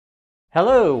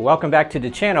Hello, welcome back to the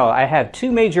channel. I have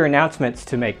two major announcements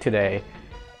to make today.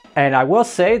 And I will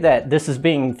say that this is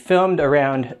being filmed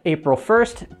around April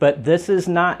 1st, but this is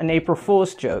not an April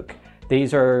Fool's joke.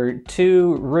 These are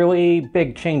two really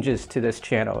big changes to this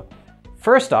channel.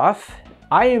 First off,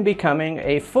 I am becoming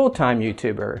a full-time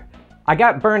YouTuber. I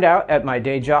got burned out at my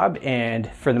day job, and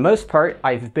for the most part,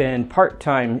 I've been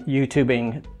part-time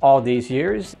YouTubing all these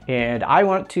years, and I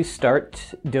want to start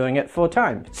doing it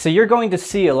full-time. So you're going to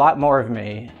see a lot more of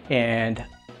me, and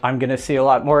I'm going to see a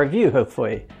lot more of you,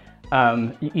 hopefully.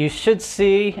 You should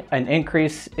see an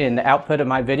increase in the output of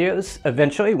my videos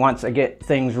eventually once I get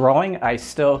things rolling. I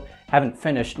still haven't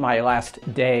finished my last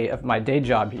day of my day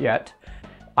job yet.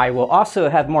 I will also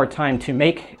have more time to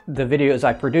make the videos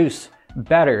I produce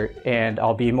better, and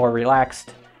I'll be more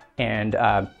relaxed, and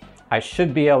I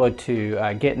should be able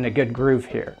to get in a good groove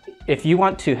here. If you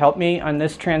want to help me on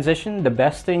this transition, the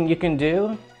best thing you can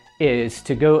do is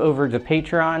to go over to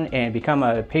Patreon and become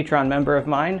a Patreon member of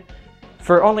mine.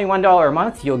 For only $1 a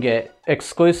month, you'll get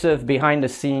exclusive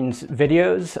behind-the-scenes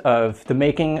videos of the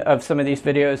making of some of these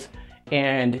videos,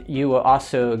 and you will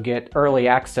also get early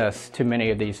access to many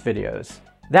of these videos.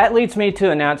 That leads me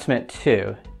to announcement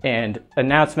 2. And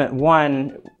announcement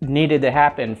 1 needed to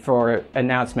happen for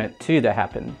announcement 2 to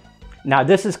happen. Now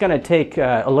this is going to take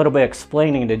a little bit of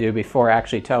explaining to do before I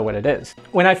actually tell what it is.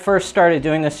 When I first started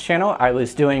doing this channel, I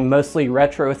was doing mostly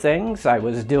retro things. I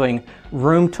was doing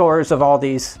room tours of all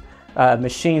these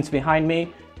machines behind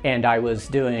me, and I was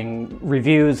doing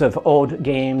reviews of old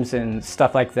games and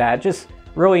stuff like that. Just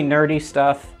really nerdy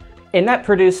stuff. And that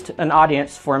produced an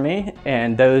audience for me,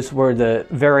 and those were the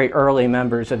very early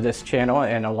members of this channel,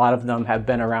 and a lot of them have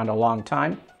been around a long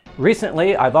time.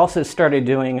 Recently, I've also started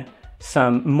doing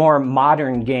some more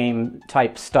modern game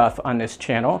type stuff on this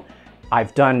channel.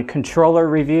 I've done controller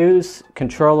reviews,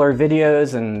 controller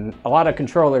videos, and a lot of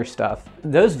controller stuff.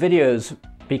 Those videos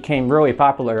became really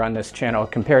popular on this channel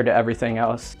compared to everything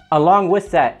else. Along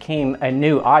with that came a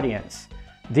new audience.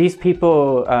 These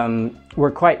people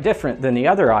were quite different than the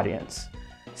other audience.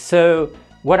 So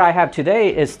what I have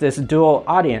today is this dual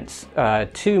audience,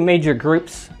 two major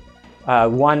groups,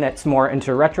 one that's more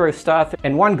into retro stuff,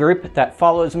 and one group that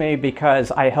follows me because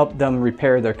I help them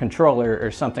repair their controller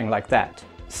or something like that.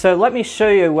 So let me show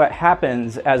you what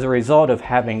happens as a result of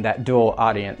having that dual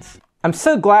audience. I'm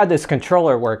so glad this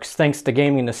controller works thanks to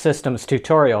Gaming the System's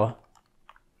tutorial.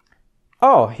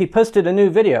 Oh, he posted a new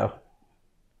video.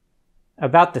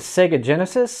 About the Sega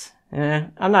Genesis?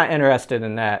 I'm not interested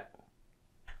in that.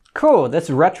 Cool,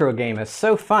 this retro game is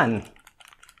so fun.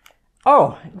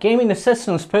 Oh, Gaming the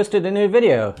Systems posted a new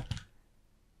video.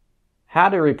 How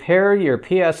to repair your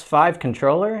PS5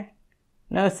 controller?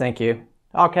 No, thank you.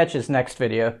 I'll catch his next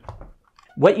video.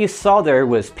 What you saw there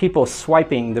was people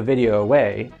swiping the video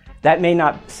away. That may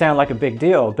not sound like a big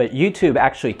deal, but YouTube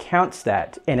actually counts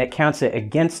that, and it counts it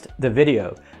against the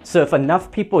video. So if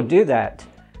enough people do that,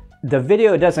 the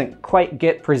video doesn't quite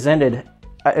get presented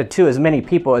to as many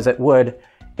people as it would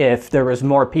if there was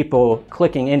more people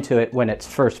clicking into it when it's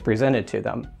first presented to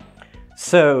them.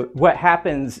 So what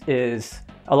happens is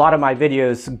a lot of my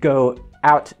videos go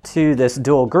out to this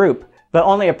dual group, but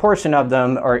only a portion of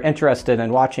them are interested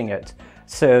in watching it.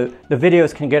 So the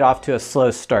videos can get off to a slow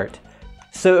start.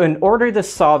 So in order to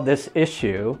solve this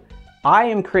issue, I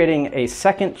am creating a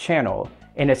second channel,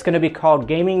 and it's going to be called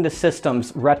Gaming the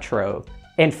Systems Retro.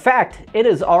 In fact, it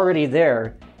is already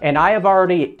there, and I have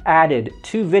already added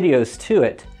 2 videos to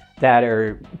it that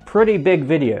are pretty big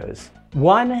videos.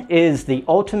 One is the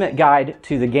ultimate guide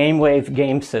to the GameWave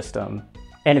game system.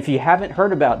 And if you haven't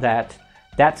heard about that,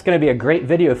 that's going to be a great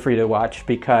video for you to watch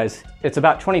because it's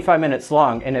about 25 minutes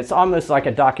long and it's almost like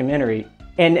a documentary.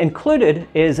 And included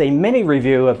is a mini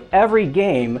review of every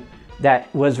game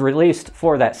that was released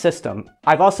for that system.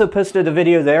 I've also posted a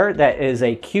video there that is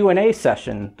a Q&A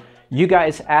session. You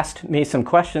guys asked me some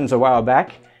questions a while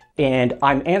back, and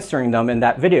I'm answering them in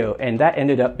that video, and that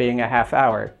ended up being a half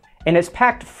hour. And it's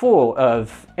packed full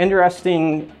of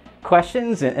interesting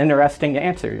questions and interesting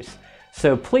answers.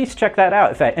 So please check that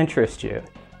out if that interests you.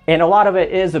 And a lot of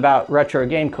it is about retro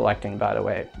game collecting, by the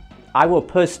way. I will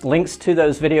post links to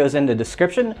those videos in the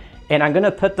description, and I'm going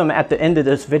to put them at the end of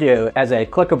this video as a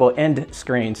clickable end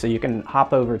screen so you can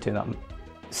hop over to them.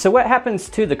 So what happens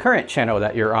to the current channel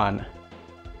that you're on?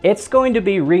 It's going to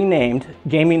be renamed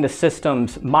Gaming the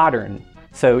Systems Modern.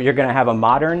 So you're going to have a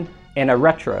modern and a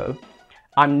retro.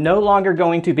 I'm no longer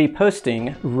going to be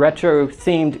posting retro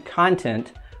themed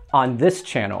content on this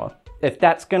channel. If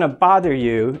that's going to bother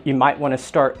you, you might want to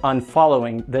start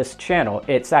unfollowing this channel.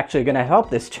 It's actually going to help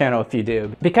this channel if you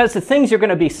do, because the things you're going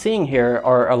to be seeing here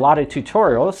are a lot of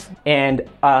tutorials and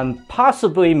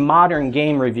possibly modern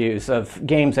game reviews of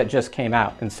games that just came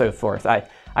out and so forth. I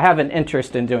have an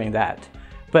interest in doing that,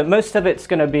 but most of it's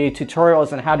going to be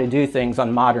tutorials on how to do things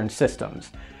on modern systems.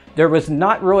 There was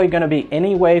not really going to be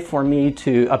any way for me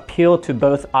to appeal to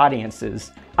both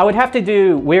audiences. I would have to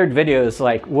do weird videos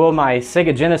like, will my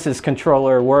Sega Genesis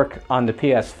controller work on the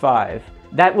PS5?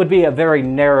 That would be a very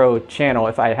narrow channel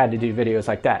if I had to do videos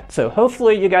like that. So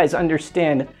hopefully you guys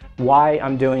understand why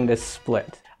I'm doing this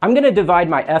split. I'm going to divide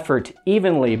my effort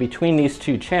evenly between these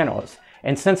two channels.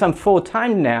 And since I'm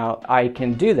full-time now, I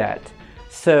can do that.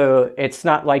 So it's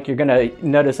not like you're going to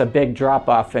notice a big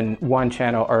drop-off in one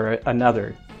channel or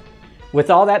another. With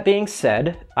all that being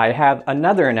said, I have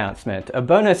another announcement, a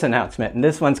bonus announcement, and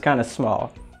this one's kind of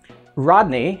small.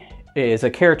 Rodney is a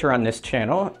character on this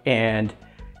channel, and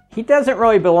he doesn't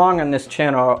really belong on this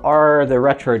channel or the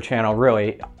retro channel,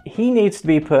 really. He needs to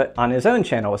be put on his own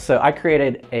channel, so I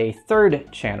created a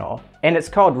third channel, and it's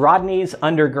called Rodney's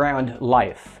Underground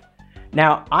Life.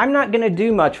 Now, I'm not going to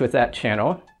do much with that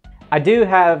channel. I do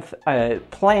have a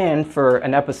plan for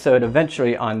an episode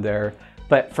eventually on there,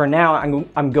 but for now,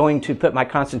 I'm going to put my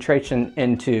concentration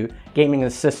into gaming the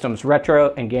systems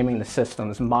retro and gaming the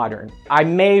systems modern. I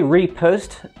may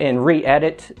repost and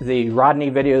re-edit the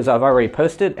Rodney videos I've already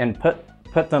posted and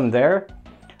put them there.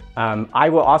 I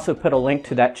will also put a link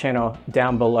to that channel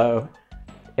down below.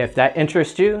 If that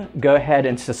interests you, go ahead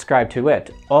and subscribe to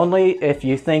it. Only if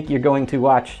you think you're going to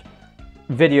watch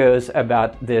videos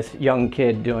about this young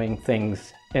kid doing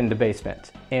things in the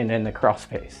basement and in the crawl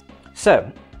space. So,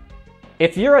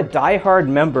 if you're a die-hard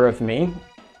member of me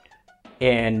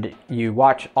and you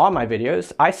watch all my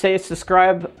videos, I say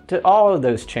subscribe to all of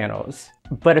those channels.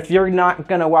 But if you're not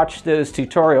going to watch those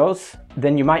tutorials,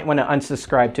 then you might want to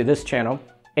unsubscribe to this channel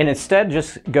and instead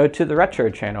just go to the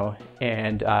retro channel.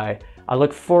 And I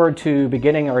look forward to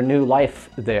beginning our new life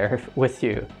there with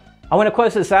you. I want to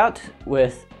close this out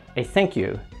with a thank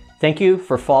you. Thank you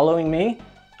for following me.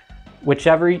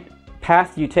 Whichever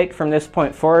path you take from this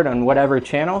point forward on whatever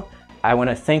channel, I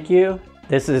want to thank you.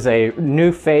 This is a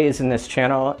new phase in this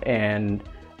channel, and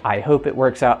I hope it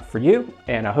works out for you,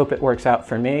 and I hope it works out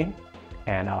for me,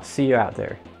 and I'll see you out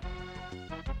there.